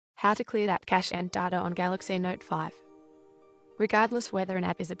How to clear app cache and data on Galaxy Note 5. Regardless whether an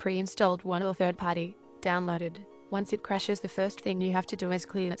app is a pre-installed one or third-party, downloaded, once it crashes, the first thing you have to do is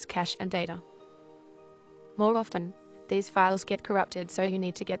clear its cache and data. More often, these files get corrupted, so you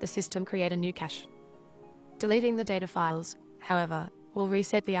need to get the system create a new cache. Deleting the data files, however, will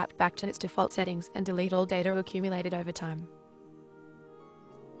reset the app back to its default settings and delete all data accumulated over time.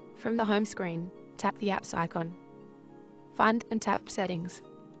 From the home screen, tap the apps icon. Find and tap Settings.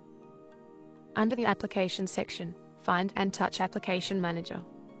 Under the Applications section, find and touch Application Manager.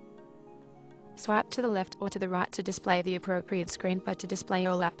 Swipe to the left or to the right to display the appropriate screen, but to display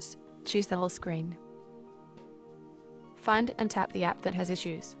all apps, choose the whole screen. Find and tap the app that has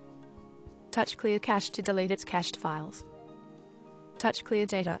issues. Touch Clear Cache to delete its cached files. Touch Clear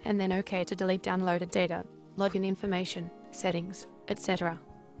Data and then OK to delete downloaded data, login information, settings, etc.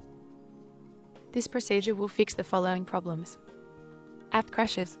 This procedure will fix the following problems: app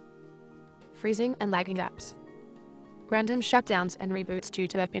crashes, freezing and lagging apps, random shutdowns and reboots due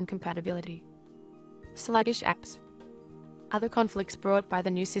to app incompatibility, sluggish apps, other conflicts brought by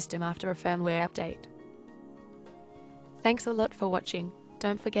the new system after a firmware update. Thanks a lot for watching.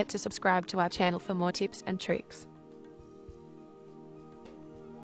 Don't forget to subscribe to our channel for more tips and tricks.